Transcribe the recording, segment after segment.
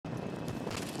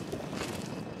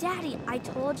Daddy, I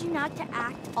told you not to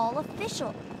act all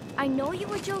official. I know you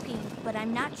were joking, but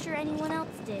I'm not sure anyone else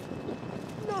did.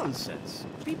 Nonsense.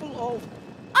 People all...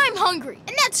 I'm hungry,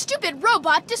 and that stupid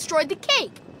robot destroyed the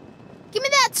cake. Give me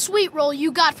that sweet roll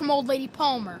you got from Old Lady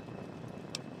Palmer.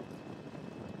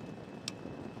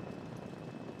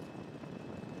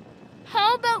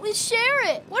 How about we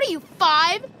share it? What are you,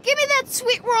 5? Give me that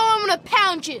sweet roll, I'm gonna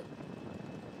pound you.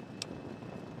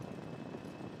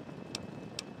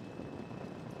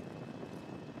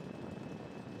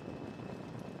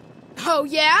 Oh,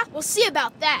 yeah? We'll see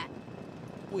about that.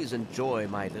 Always enjoy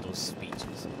my little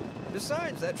speeches.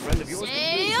 Besides, that friend of yours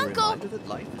Say, could use a Uncle. reminder that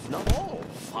life is not all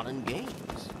fun and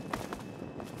games.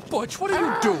 Butch, what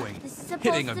are you doing? This is supposed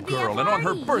Hitting a to be a girl and on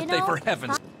her party, birthday, you know? for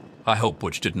heaven's... I hope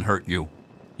Butch didn't hurt you.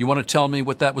 You want to tell me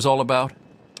what that was all about?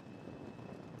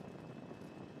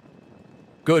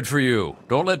 Good for you.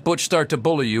 Don't let Butch start to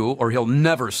bully you, or he'll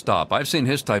never stop. I've seen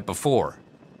his type before.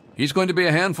 He's going to be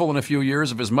a handful in a few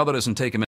years if his mother doesn't take him in.